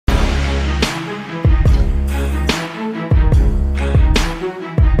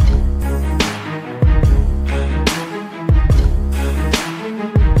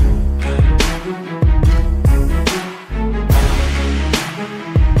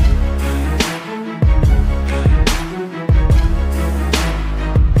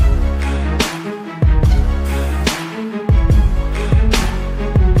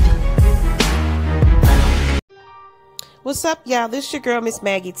What's up, y'all? This your girl, Miss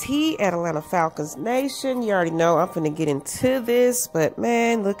Maggie T at Atlanta Falcons Nation. You already know I'm finna get into this, but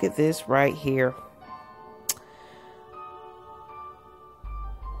man, look at this right here.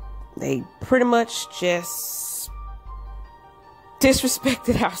 They pretty much just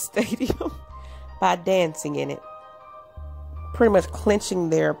disrespected our stadium by dancing in it. Pretty much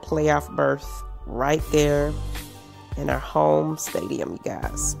clinching their playoff berth right there in our home stadium, you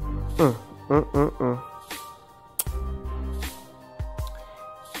guys.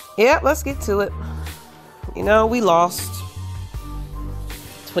 Yep, let's get to it. You know, we lost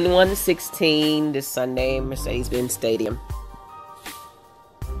 21-16 this Sunday in Mercedes-Benz Stadium.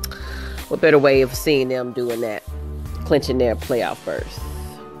 What better way of seeing them doing that? Clinching their playoff berth.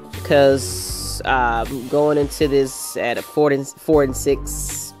 Because going into this at a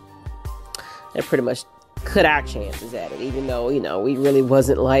 4-6, that pretty much cut our chances at it. Even though, you know, we really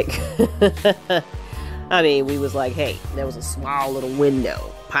wasn't like... I mean, we was like, hey, there was a small little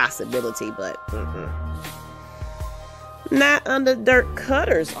window possibility, but not under Dirk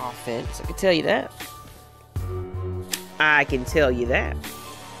Cutter's offense. I can tell you that. I can tell you that.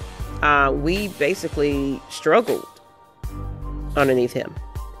 We basically struggled underneath him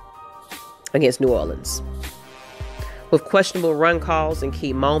against New Orleans with questionable run calls and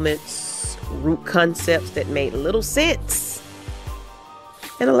key moments, root concepts that made little sense,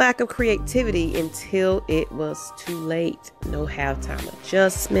 and a lack of creativity until it was too late. No halftime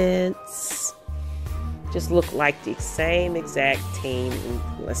adjustments. Just looked like the same exact team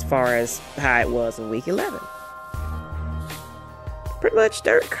as far as how it was in week 11. Pretty much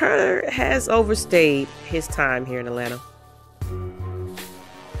Dirk Cutter has overstayed his time here in Atlanta.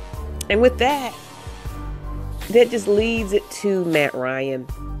 And with that, that just leads it to Matt Ryan.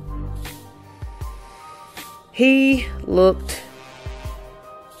 He looked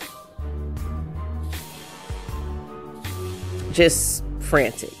just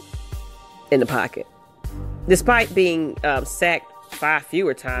frantic in the pocket. Despite being sacked 5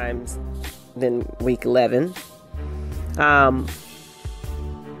 fewer times than week 11.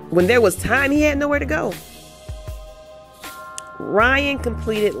 When there was time, he had nowhere to go. Ryan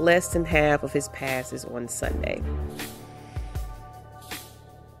completed less than half of his passes on Sunday.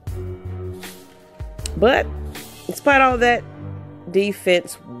 But despite all that,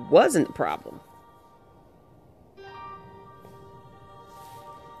 defense wasn't the problem.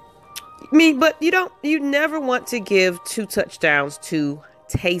 I mean, but you never want to give 2 touchdowns to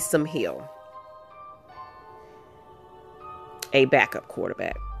Taysom Hill, a backup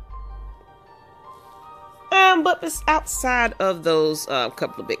quarterback. But it's outside of those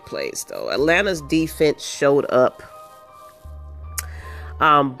couple of big plays, though. Atlanta's defense showed up.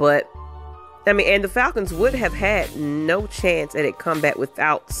 But, I mean, and the Falcons would have had no chance at a comeback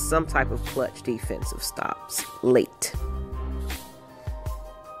without some type of clutch defensive stops late.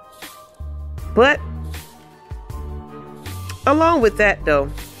 But, along with that, though,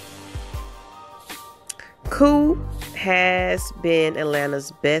 Koo has been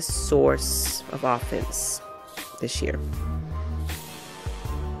Atlanta's best source of offense this year.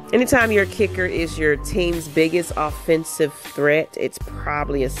 Anytime your kicker is your team's biggest offensive threat, it's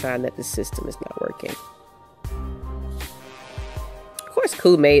probably a sign that the system is not working. Of course,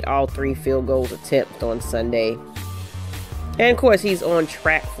 Koo made all 3 field goals attempts on Sunday. And of course, he's on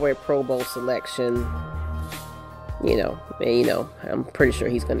track for a Pro Bowl selection. I'm pretty sure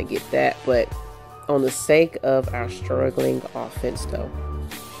he's going to get that. But on the sake of our struggling offense, though,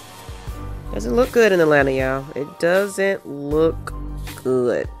 doesn't look good in Atlanta, y'all. It doesn't look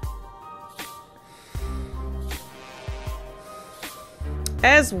good.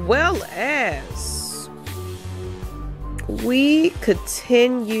 As well as we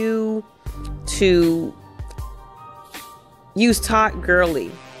continue to use Todd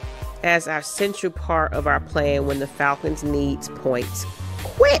Gurley as our central part of our plan when the Falcons needs points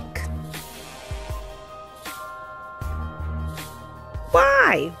quick.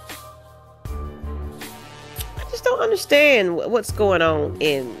 Why? I just don't understand what's going on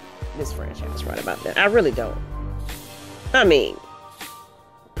in this franchise right about that. I really don't. I mean,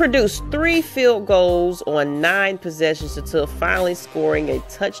 produced 3 field goals on 9 possessions until finally scoring a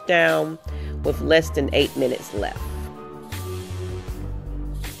touchdown with less than 8 minutes left.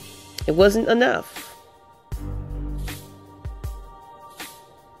 It wasn't enough.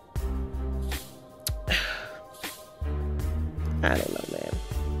 I don't know, man.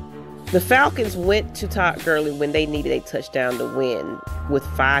 The Falcons went to Todd Gurley when they needed a touchdown to win with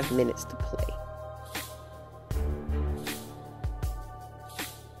 5 minutes to play.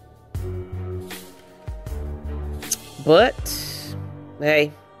 But,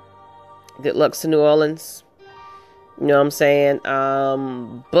 hey, good luck to New Orleans. You know what I'm saying?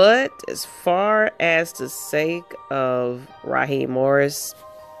 But as far as the sake of Raheem Morris,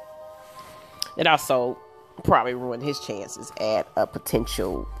 it also probably ruined his chances at a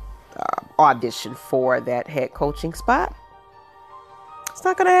potential audition for that head coaching spot. It's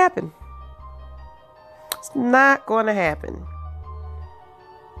not going to happen. It's not going to happen.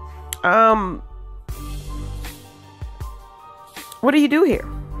 What do you do here?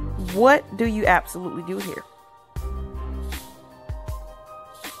 What do you absolutely do here?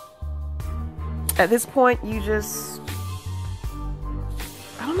 At this point, you just,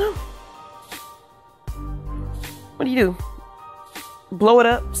 I don't know. What do you do? Blow it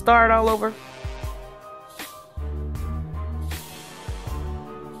up? Start all over?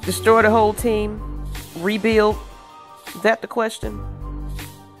 Destroy the whole team? Rebuild? Is that the question?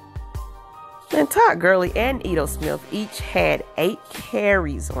 And Todd Gurley and Ito Smith each had 8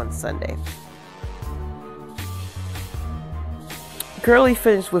 carries on Sunday. Gurley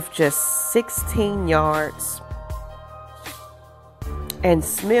finished with just 16 yards, and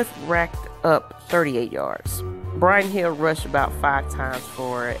Smith racked up 38 yards. Brian Hill rushed about 5 times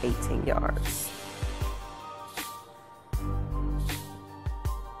for 18 yards.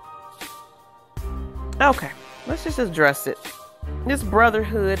 Okay, let's just address it. This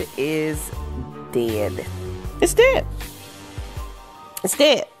brotherhood is dead. It's dead. It's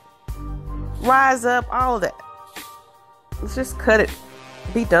dead. Rise up, all of that. Let's just cut it.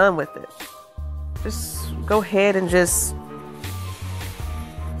 Be done with it. Just go ahead and just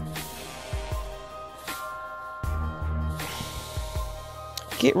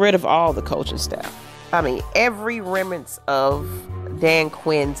get rid of all the coaching staff. I mean, every remnants of Dan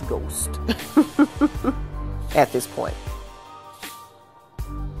Quinn's ghost at this point.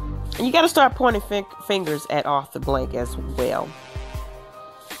 And you got to start pointing fingers at Arthur Blank as well.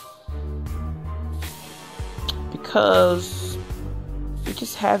 Because you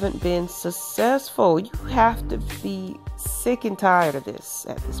just haven't been successful. You have to be sick and tired of this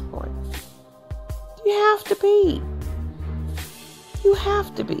at this point. You have to be. You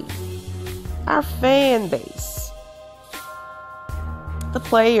have to be. Our fan base. The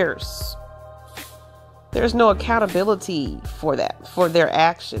players. There's no accountability for that, for their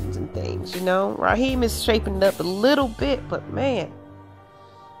actions and things, you know. Raheem is shaping it up a little bit, but man,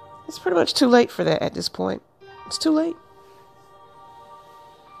 it's pretty much too late for that at this point. It's too late.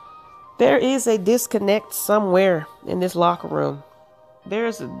 There is a disconnect somewhere in this locker room.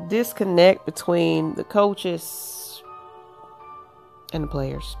 There's a disconnect between the coaches and the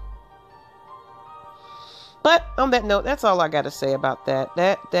players. But on that note, that's all I got to say about that.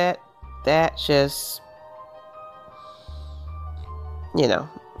 That just, you know,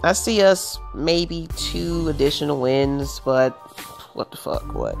 I see us maybe 2 additional wins, but what the fuck,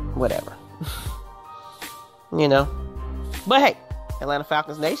 whatever. You know, but hey, Atlanta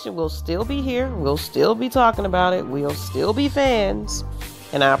Falcons Nation will still be here. We'll still be talking about it. We'll still be fans.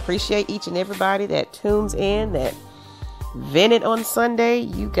 And I appreciate each and everybody that tunes in, that vented on Sunday.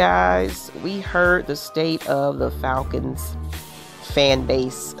 You guys, we heard the state of the Falcons fan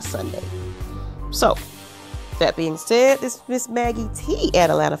base Sunday. So, that being said, this is Miss Maggie T at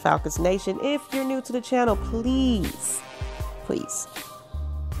Atlanta Falcons Nation. If you're new to the channel, please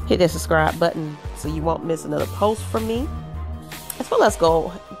hit that subscribe button so you won't miss another post from me. As well as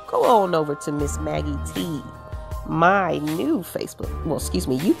go on over to Miss Maggie T, my new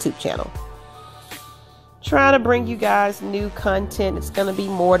YouTube channel. Trying to bring you guys new content. It's going to be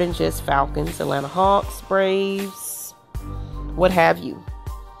more than just Falcons, Atlanta Hawks, Braves, what have you.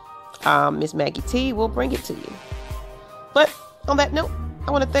 Miss Maggie T will bring it to you. But on that note,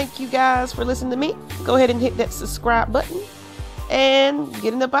 I want to thank you guys for listening to me. Go ahead and hit that subscribe button and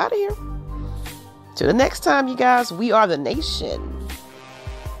getting up out of here. Till the next time, you guys, we are the nation.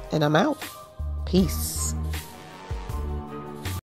 And I'm out. Peace.